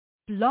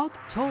Blog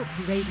Talk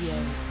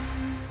Radio.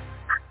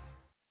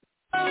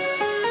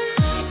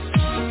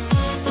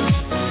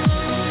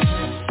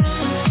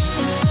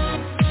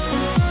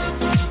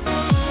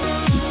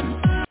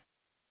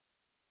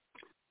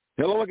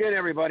 Hello again,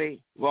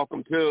 everybody.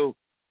 Welcome to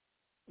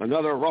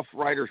another Rough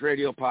Riders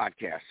Radio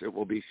podcast. It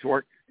will be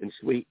short and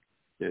sweet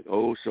and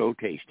oh so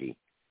tasty.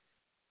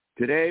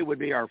 Today would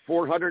be our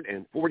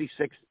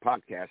 446th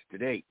podcast to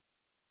date,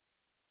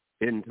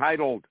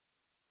 entitled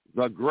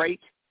The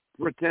Great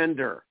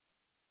Pretender.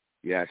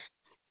 Yes,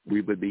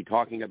 we would be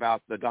talking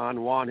about the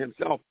Don Juan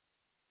himself,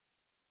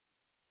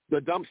 the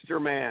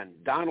dumpster man,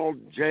 Donald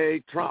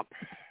J. Trump.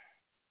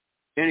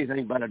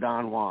 Anything but a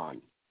Don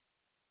Juan.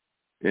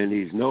 And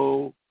he's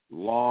no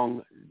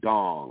long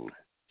dong.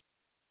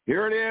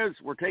 Here it is.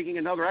 We're taking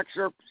another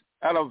excerpt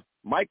out of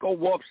Michael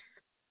Wolff's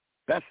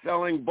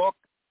best-selling book,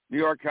 New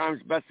York Times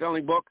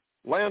best-selling book,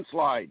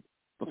 Landslide,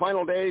 The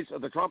Final Days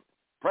of the Trump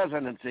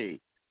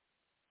Presidency.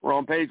 We're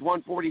on page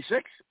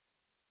 146,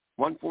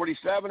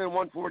 147, and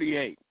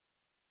 148,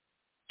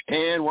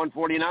 and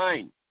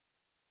 149.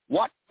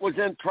 What was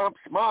in Trump's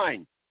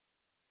mind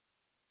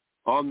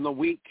in the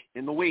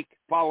week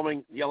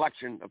following the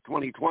election of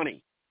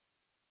 2020,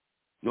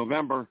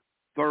 November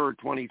 3rd,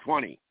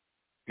 2020.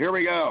 Here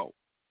we go.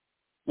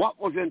 What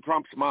was in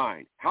Trump's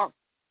mind? How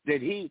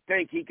did he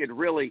think he could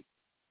really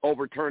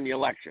overturn the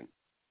election?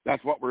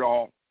 That's what we're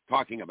all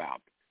talking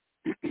about.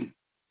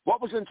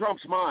 What was in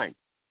Trump's mind?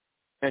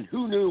 And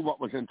who knew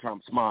what was in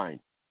Trump's mind?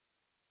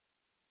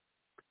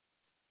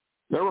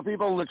 There were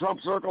people in the Trump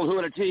circle who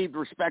had achieved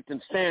respect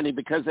and standing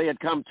because they had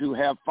come to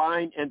have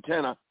fine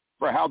antenna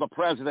for how the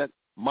president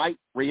might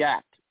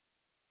react.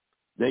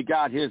 They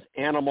got his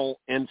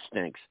animal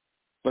instincts.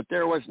 But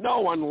there was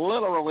no one,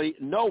 literally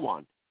no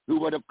one,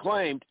 who would have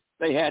claimed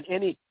they had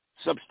any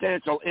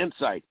substantial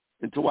insight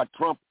into what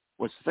Trump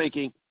was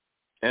thinking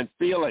and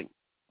feeling.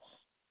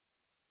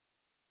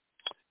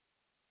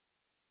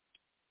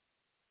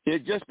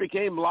 It just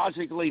became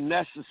logically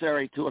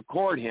necessary to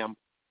accord him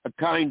a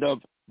kind of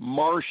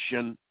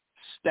Martian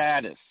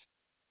status.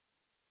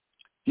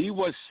 He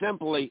was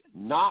simply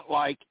not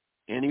like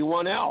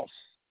anyone else.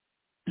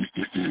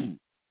 In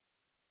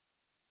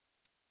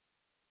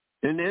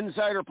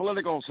insider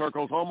political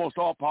circles, almost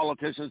all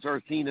politicians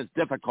are seen as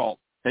difficult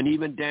and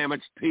even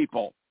damaged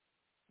people,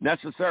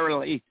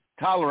 necessarily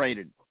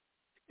tolerated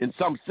in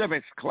some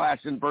civics class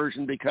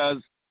inversion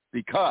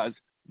because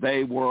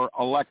they were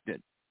elected.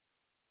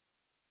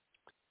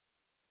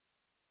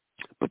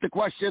 But the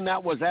question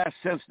that was asked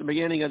since the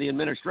beginning of the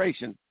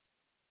administration,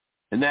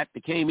 and that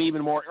became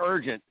even more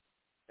urgent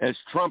as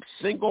Trump's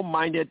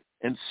single-minded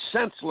and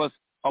senseless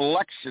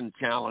election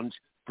challenge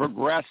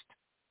progressed,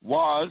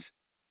 was,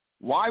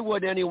 why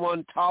would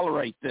anyone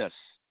tolerate this?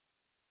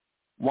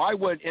 Why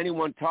would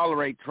anyone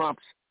tolerate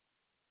Trump's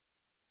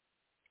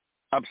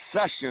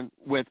obsession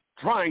with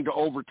trying to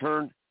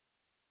overturn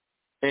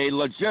a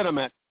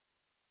legitimate,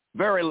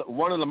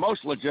 one of the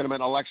most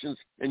legitimate elections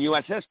in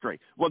U.S.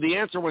 history? Well, the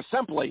answer was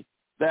simply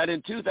that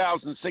in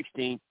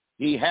 2016,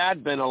 he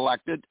had been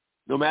elected,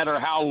 no matter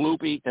how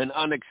loopy and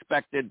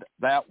unexpected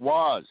that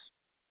was.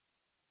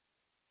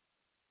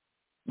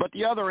 But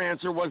the other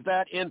answer was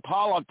that in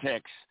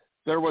politics,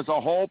 there was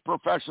a whole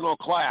professional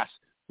class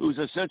whose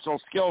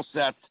essential skill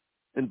sets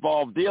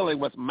involved dealing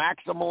with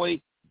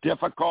maximally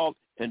difficult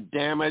and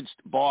damaged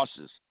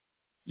bosses.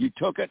 You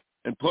took it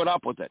and put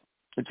up with it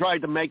and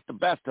tried to make the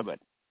best of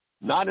it,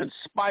 not in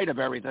spite of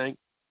everything,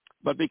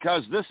 but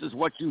because this is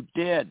what you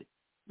did.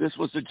 This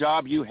was the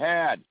job you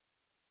had.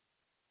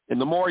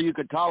 And the more you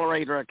could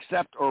tolerate or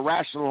accept or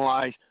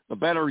rationalize, the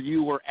better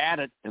you were at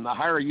it and the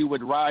higher you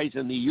would rise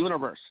in the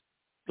universe,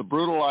 the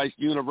brutalized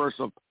universe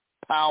of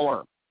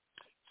power.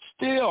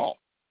 Still,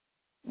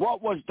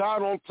 what was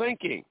Donald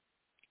thinking?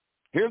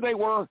 Here they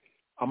were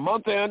a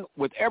month in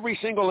with every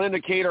single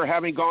indicator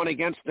having gone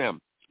against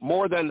them.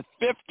 More than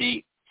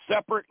 50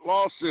 separate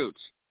lawsuits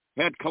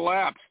had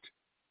collapsed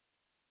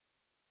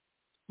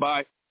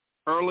by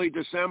early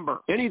December.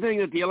 Anything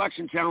that the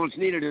election challenge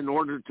needed in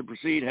order to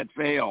proceed had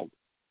failed.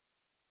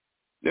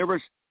 There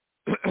was,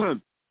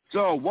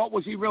 so what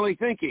was he really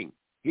thinking?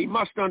 He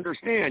must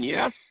understand,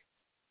 yes?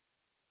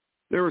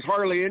 There was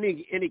hardly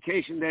any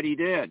indication that he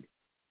did.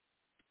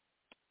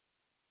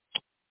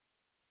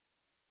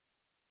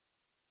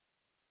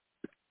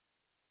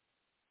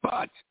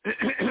 But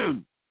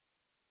in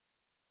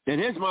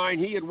his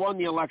mind, he had won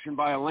the election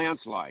by a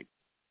landslide,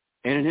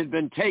 and it had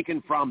been taken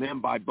from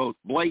him by both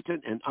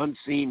blatant and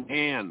unseen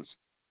hands,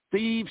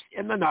 thieves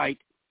in the night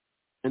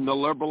in the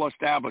liberal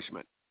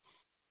establishment.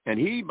 And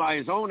he, by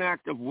his own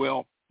act of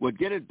will, would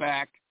get it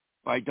back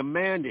by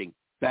demanding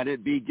that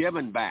it be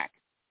given back.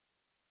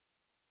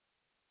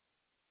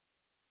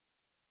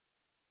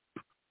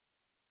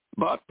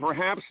 But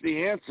perhaps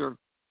the answer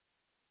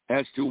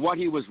as to what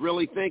he was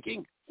really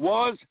thinking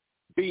was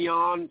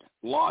beyond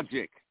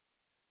logic.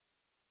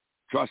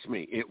 Trust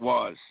me, it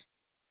was.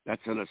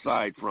 That's an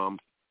aside from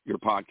your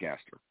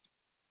podcaster.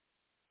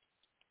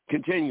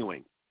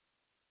 Continuing,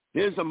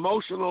 his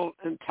emotional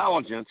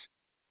intelligence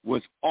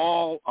was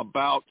all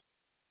about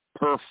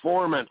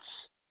performance.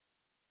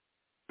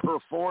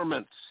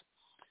 Performance.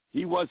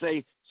 He was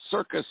a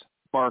circus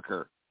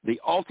barker, the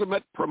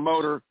ultimate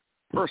promoter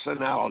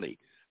personality.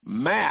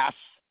 Mass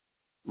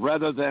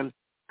rather than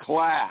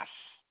class,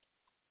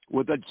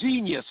 with a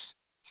genius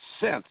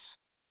sense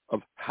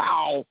of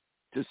how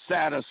to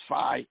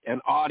satisfy an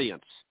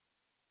audience.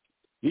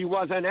 He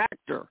was an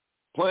actor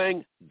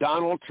playing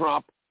Donald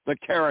Trump, the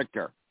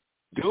character,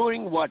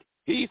 doing what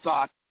he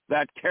thought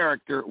that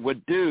character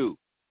would do,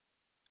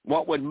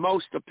 what would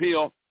most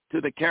appeal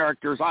to the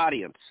character's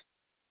audience,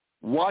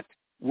 what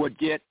would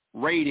get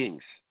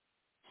ratings.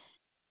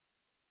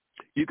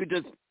 You could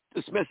just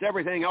dismiss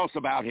everything else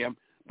about him,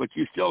 but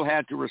you still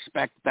had to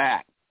respect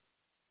that.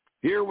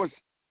 Here was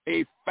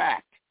a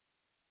fact.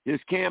 His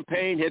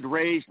campaign had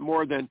raised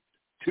more than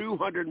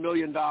 $200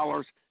 million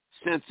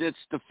since its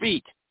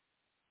defeat.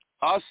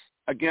 Us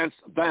against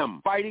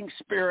them. Fighting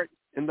spirit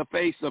in the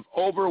face of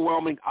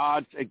overwhelming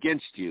odds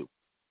against you.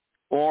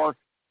 Or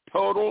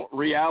total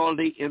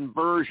reality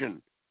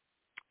inversion.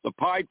 The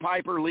Pied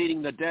Piper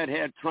leading the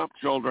deadhead Trump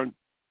children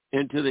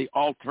into the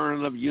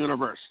alternative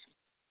universe.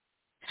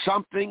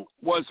 Something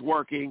was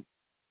working,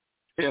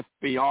 if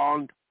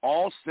beyond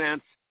all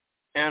sense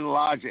and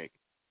logic.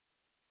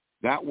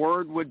 That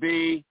word would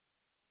be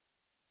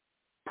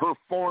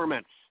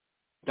performance.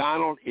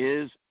 Donald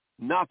is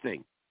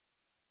nothing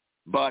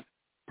but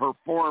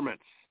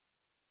performance.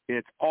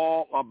 It's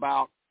all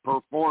about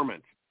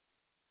performance.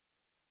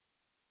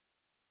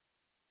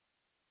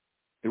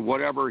 And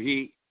whatever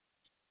he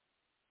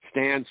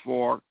stands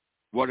for,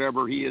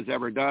 whatever he has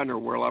ever done or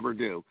will ever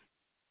do,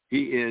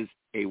 he is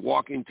a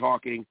walking,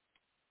 talking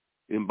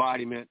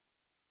embodiment,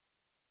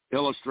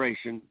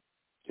 illustration,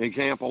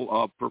 example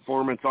of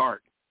performance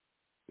art.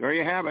 There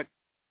you have it.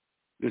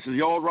 This is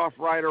the old Rough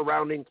Rider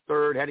rounding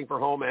third, heading for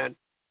home end.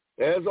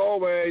 As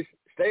always,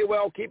 stay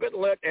well, keep it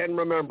lit, and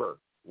remember,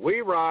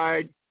 we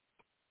ride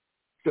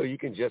so you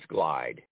can just glide.